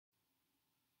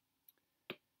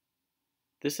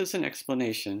This is an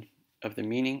explanation of the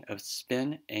meaning of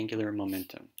spin angular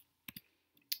momentum.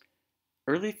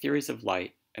 Early theories of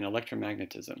light and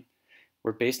electromagnetism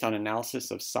were based on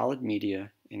analysis of solid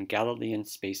media in Galilean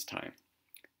spacetime,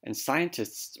 and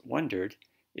scientists wondered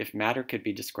if matter could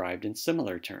be described in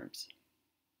similar terms.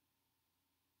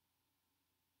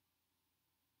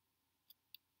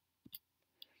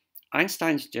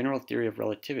 Einstein's general theory of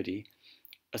relativity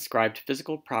ascribed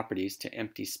physical properties to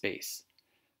empty space.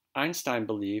 Einstein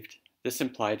believed this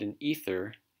implied an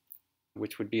ether,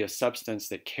 which would be a substance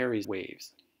that carries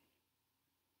waves.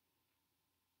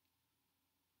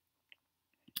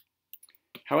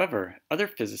 However, other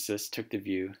physicists took the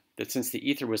view that since the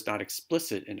ether was not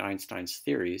explicit in Einstein's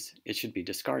theories, it should be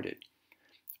discarded.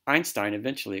 Einstein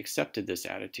eventually accepted this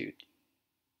attitude.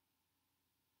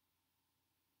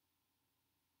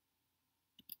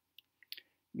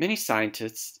 Many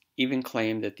scientists even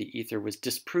claim that the ether was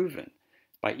disproven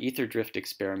by ether drift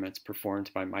experiments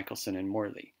performed by Michelson and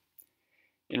Morley.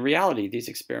 In reality, these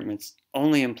experiments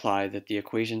only imply that the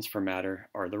equations for matter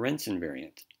are Lorentz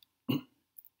invariant.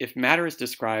 If matter is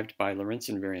described by Lorentz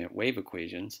invariant wave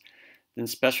equations, then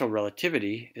special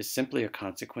relativity is simply a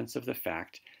consequence of the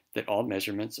fact that all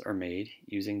measurements are made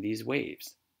using these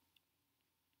waves.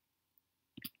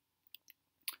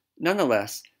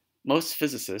 Nonetheless, most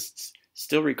physicists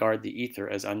still regard the ether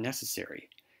as unnecessary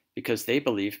because they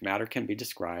believe matter can be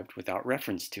described without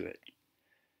reference to it.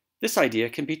 This idea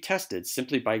can be tested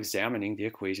simply by examining the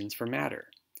equations for matter.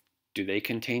 Do they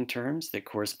contain terms that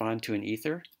correspond to an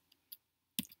ether?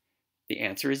 The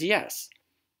answer is yes.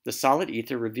 The solid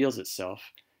ether reveals itself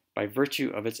by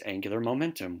virtue of its angular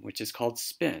momentum, which is called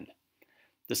spin.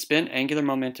 The spin angular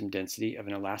momentum density of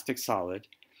an elastic solid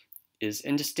is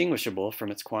indistinguishable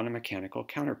from its quantum mechanical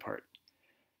counterpart.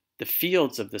 The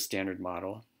fields of the Standard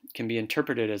Model can be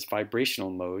interpreted as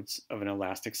vibrational modes of an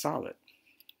elastic solid.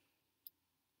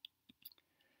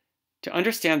 To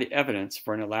understand the evidence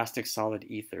for an elastic solid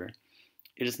ether,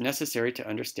 it is necessary to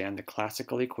understand the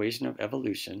classical equation of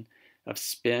evolution of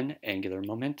spin angular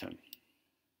momentum.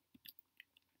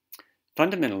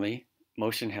 Fundamentally,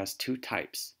 motion has two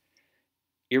types: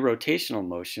 irrotational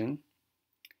motion,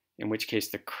 in which case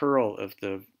the curl of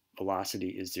the velocity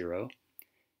is zero,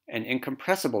 and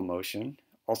incompressible motion,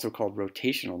 also called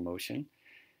rotational motion,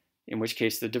 in which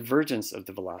case the divergence of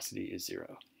the velocity is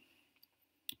zero.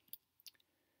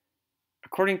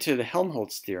 According to the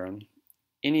Helmholtz theorem,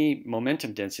 any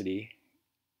momentum density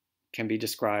can be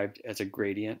described as a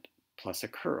gradient plus a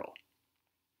curl.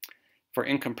 For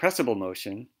incompressible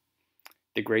motion,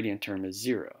 the gradient term is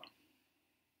zero.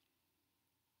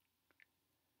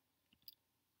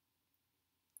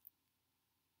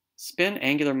 Spin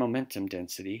angular momentum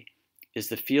density is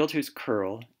the field whose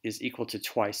curl is equal to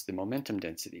twice the momentum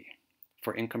density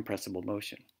for incompressible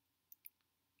motion.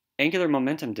 Angular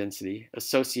momentum density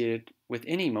associated with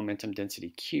any momentum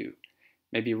density q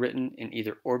may be written in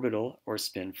either orbital or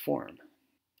spin form.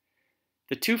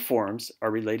 The two forms are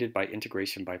related by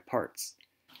integration by parts.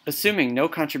 Assuming no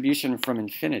contribution from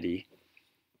infinity,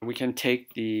 we can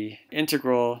take the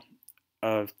integral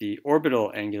of the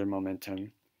orbital angular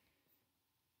momentum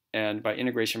and by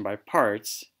integration by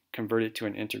parts, convert it to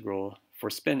an integral for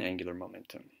spin angular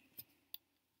momentum.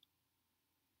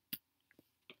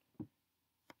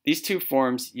 These two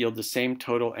forms yield the same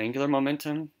total angular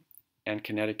momentum and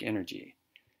kinetic energy,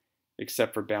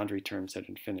 except for boundary terms at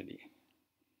infinity.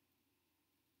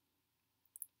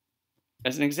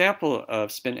 As an example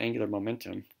of spin angular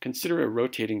momentum, consider a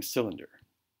rotating cylinder.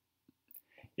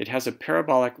 It has a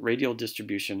parabolic radial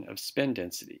distribution of spin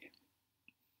density,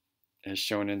 as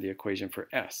shown in the equation for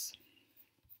S.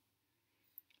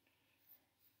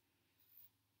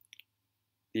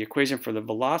 The equation for the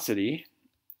velocity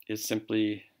is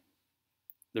simply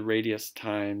the radius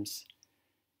times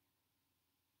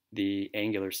the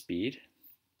angular speed,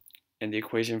 and the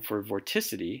equation for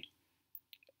vorticity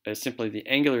is simply the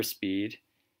angular speed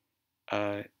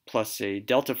plus a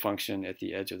delta function at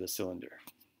the edge of the cylinder.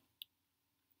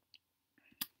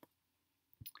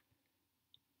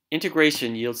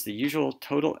 Integration yields the usual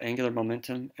total angular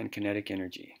momentum and kinetic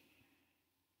energy.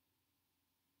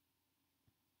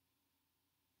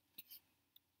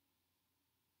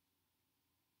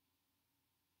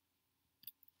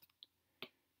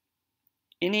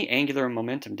 Any angular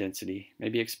momentum density may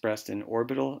be expressed in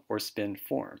orbital or spin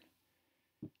form.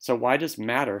 So why does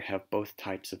matter have both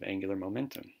types of angular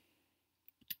momentum?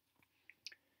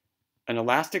 An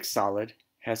elastic solid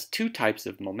has two types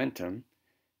of momentum: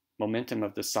 momentum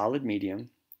of the solid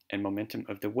medium and momentum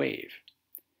of the wave.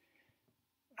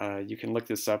 You can look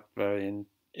this up in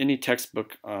any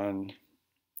textbook on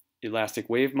elastic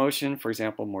wave motion, for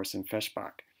example,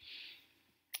 Morse-Feshbach.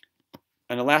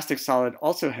 An elastic solid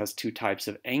also has two types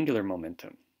of angular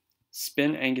momentum: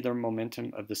 spin angular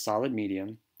momentum of the solid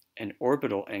medium and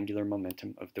orbital angular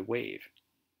momentum of the wave.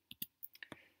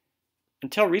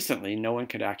 Until recently, no one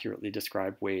could accurately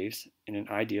describe waves in an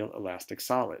ideal elastic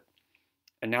solid.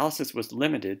 Analysis was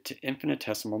limited to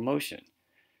infinitesimal motion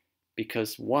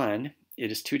because, one, it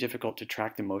is too difficult to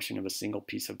track the motion of a single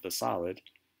piece of the solid,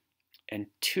 and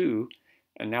two,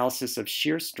 analysis of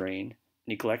shear strain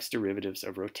neglects derivatives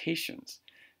of rotations,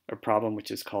 a problem which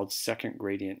is called second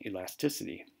gradient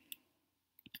elasticity.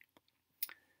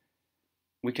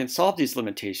 We can solve these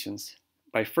limitations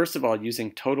by first of all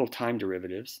using total time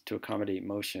derivatives to accommodate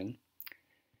motion,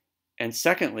 and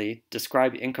secondly,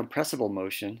 describe incompressible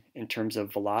motion in terms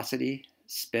of velocity,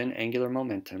 spin angular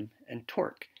momentum, and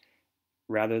torque,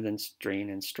 rather than strain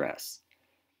and stress.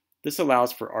 This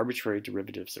allows for arbitrary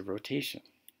derivatives of rotation.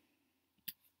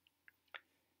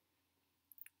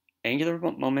 Angular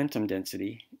momentum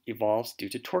density evolves due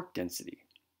to torque density.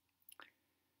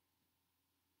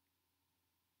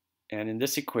 And in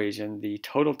this equation, the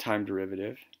total time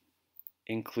derivative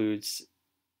includes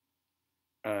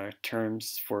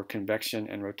terms for convection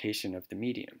and rotation of the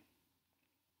medium.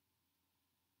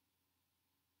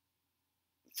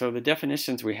 So the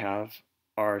definitions we have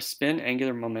are: spin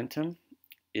angular momentum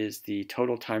is the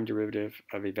total time derivative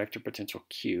of a vector potential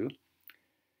q.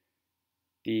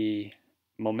 The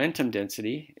momentum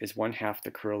density is 1/2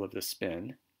 the curl of the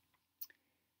spin.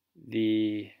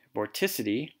 The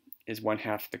vorticity is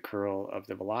 1/2 the curl of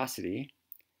the velocity.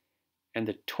 And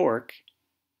the torque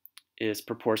is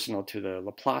proportional to the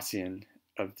Laplacian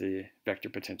of the vector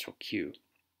potential q.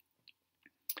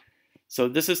 So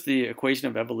this is the equation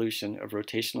of evolution of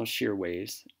rotational shear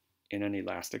waves in an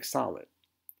elastic solid.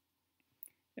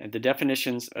 And the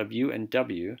definitions of u and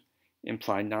w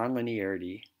imply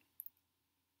nonlinearity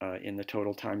in the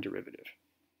total time derivative.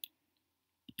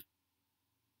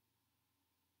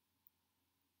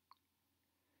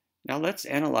 Now let's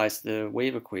analyze the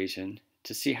wave equation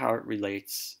to see how it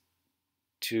relates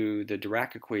to the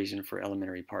Dirac equation for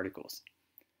elementary particles.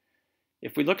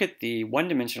 If we look at the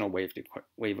one-dimensional wave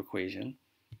equation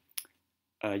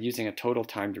using a total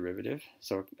time derivative,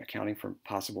 so accounting for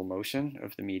possible motion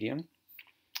of the medium,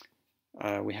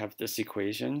 we have this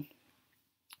equation,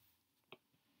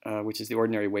 which is the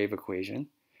ordinary wave equation.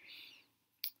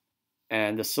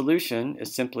 And the solution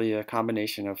is simply a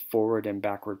combination of forward and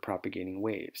backward propagating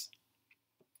waves.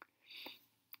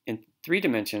 In 3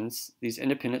 dimensions, these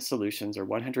independent solutions are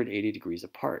 180 degrees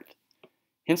apart.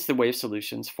 Hence, the wave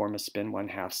solutions form a spin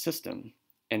 1/2 system,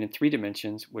 and in 3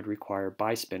 dimensions would require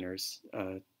bispinners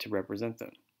to represent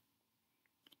them.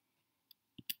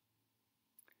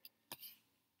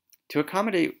 To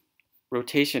accommodate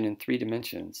rotation in 3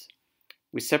 dimensions,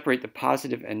 we separate the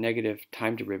positive and negative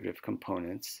time derivative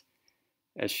components,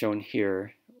 as shown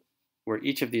here, where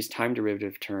each of these time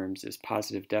derivative terms is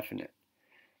positive definite.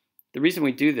 The reason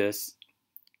we do this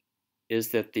is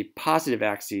that the positive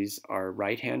axes are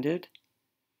right-handed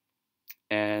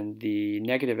and the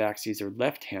negative axes are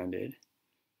left-handed,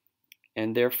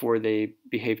 and therefore they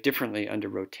behave differently under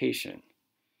rotation.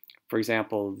 For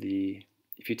example,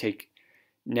 if you take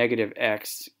negative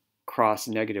x cross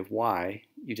negative y,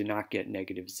 you do not get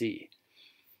negative z.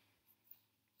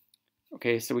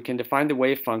 Okay, so we can define the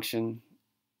wave function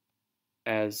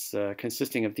as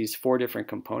consisting of these 4 different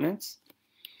components.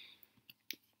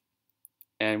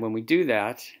 And when we do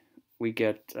that, we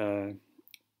get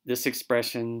this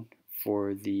expression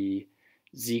for the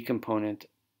z component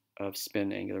of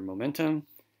spin angular momentum,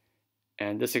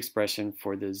 and this expression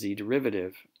for the z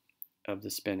derivative of the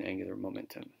spin angular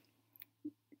momentum.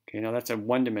 Okay, now that's a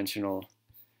one-dimensional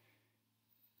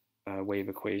wave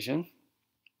equation.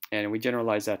 And we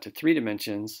generalize that to 3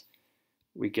 dimensions,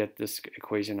 we get this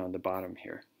equation on the bottom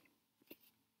here.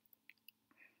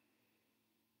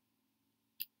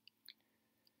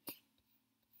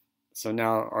 So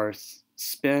now our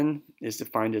spin is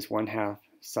defined as 1/2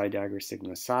 psi dagger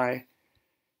sigma psi.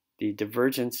 The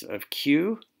divergence of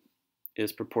Q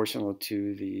is proportional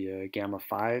to the gamma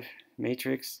 5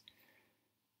 matrix,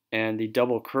 and the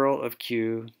double curl of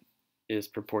Q is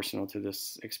proportional to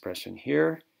this expression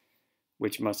here,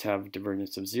 which must have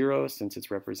divergence of 0 since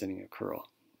it's representing a curl.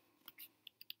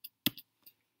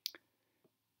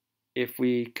 If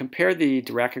we compare the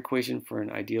Dirac equation for an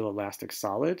ideal elastic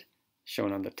solid,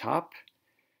 shown on the top,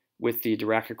 with the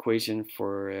Dirac equation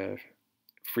for a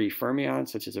free fermion,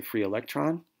 such as a free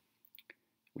electron,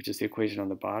 which is the equation on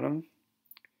the bottom,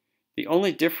 the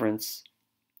only difference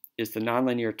is the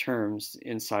nonlinear terms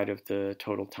inside of the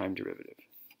total time derivative.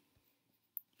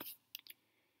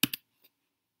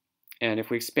 And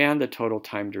if we expand the total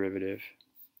time derivative,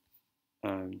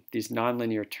 these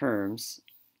nonlinear terms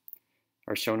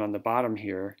are shown on the bottom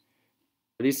here.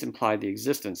 These imply the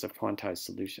existence of quantized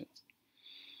solutions.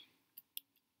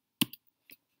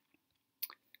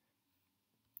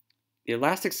 The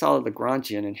elastic solid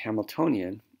Lagrangian and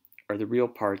Hamiltonian are the real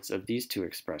parts of these two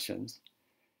expressions.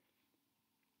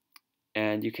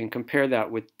 And you can compare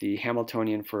that with the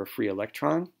Hamiltonian for a free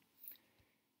electron,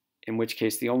 in which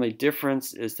case the only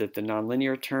difference is that the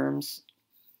nonlinear terms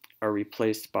are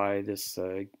replaced by this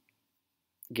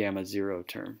gamma zero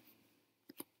term,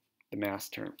 the mass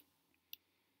term.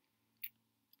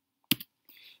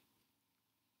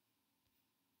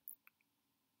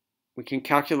 We can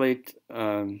calculate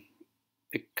the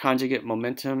conjugate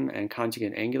momentum and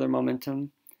conjugate angular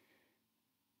momentum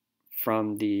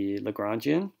from the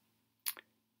Lagrangian.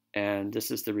 And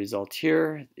this is the result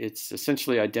here. It's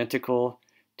essentially identical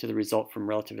to the result from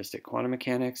relativistic quantum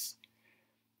mechanics.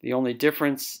 The only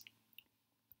difference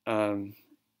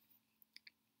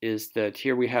is that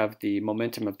here we have the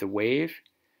momentum of the wave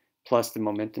plus the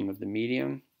momentum of the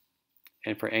medium.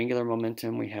 And for angular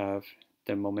momentum, we have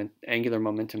the angular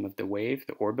momentum of the wave,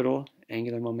 the orbital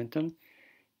angular momentum,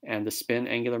 and the spin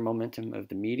angular momentum of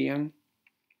the medium.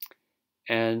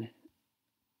 And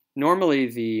normally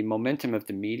the momentum of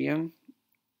the medium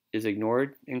is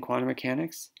ignored in quantum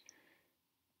mechanics,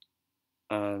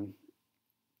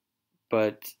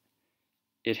 but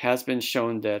it has been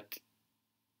shown that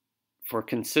for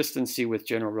consistency with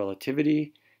general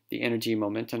relativity, the energy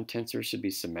momentum tensor should be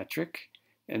symmetric,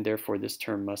 and therefore this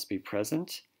term must be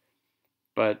present.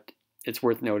 But it's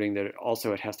worth noting that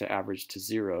it has to average to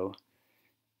 0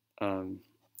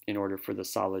 in order for the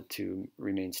solid to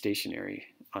remain stationary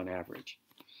on average.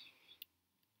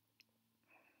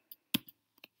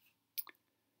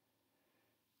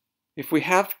 If we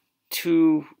have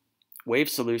two wave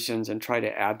solutions and try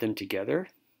to add them together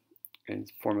in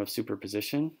form of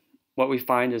superposition, what we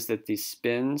find is that these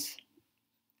spins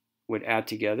would add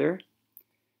together,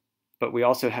 but we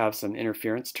also have some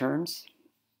interference terms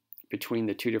between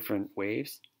the two different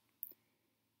waves.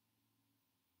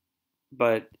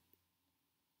 But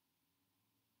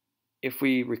if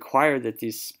we require that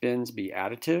these spins be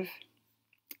additive,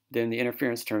 then the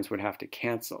interference terms would have to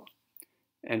cancel.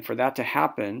 And for that to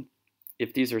happen,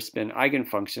 if these are spin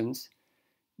eigenfunctions,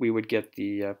 we would get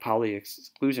the Pauli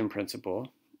exclusion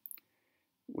principle,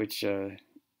 which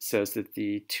says that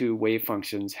the two wave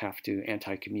functions have to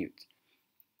anti-commute.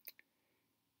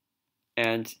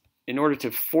 And in order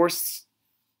to force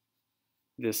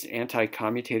this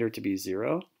anti-commutator to be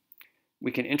 0,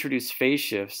 we can introduce phase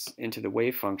shifts into the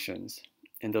wave functions,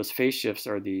 and those phase shifts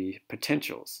are the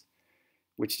potentials,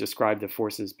 which describe the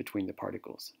forces between the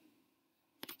particles.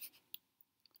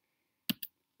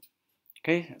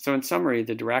 Okay, so in summary,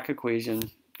 the Dirac equation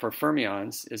for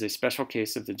fermions is a special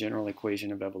case of the general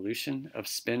equation of evolution of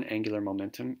spin angular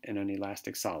momentum in an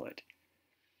elastic solid.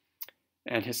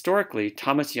 And historically,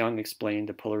 Thomas Young explained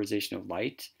the polarization of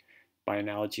light by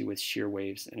analogy with shear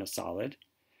waves in a solid.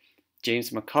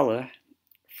 James McCulloch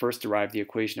first derived the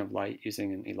equation of light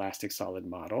using an elastic solid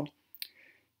model.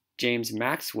 James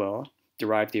Maxwell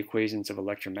derived the equations of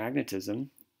electromagnetism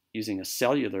using a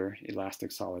cellular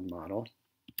elastic solid model.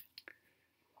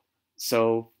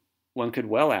 So one could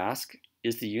well ask,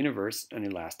 is the universe an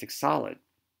elastic solid?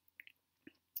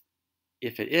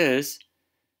 If it is,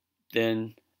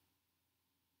 then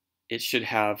it should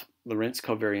have Lorentz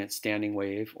covariant standing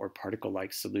wave or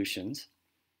particle-like solutions.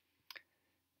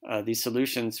 These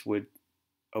solutions would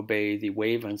obey the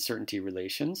wave uncertainty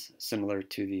relations, similar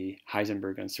to the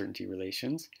Heisenberg uncertainty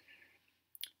relations.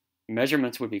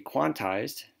 Measurements would be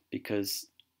quantized because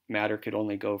matter could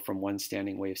only go from one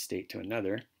standing wave state to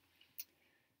another.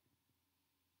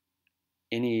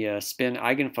 Any spin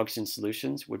eigenfunction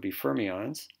solutions would be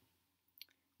fermions.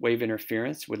 Wave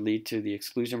interference would lead to the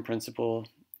exclusion principle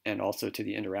and also to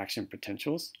the interaction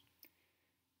potentials.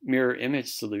 Mirror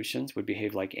image solutions would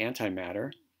behave like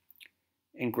antimatter.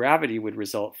 And gravity would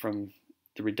result from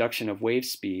the reduction of wave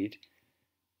speed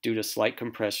due to slight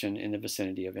compression in the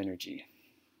vicinity of energy.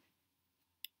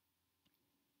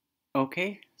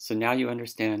 Okay, so now you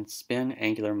understand spin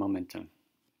angular momentum.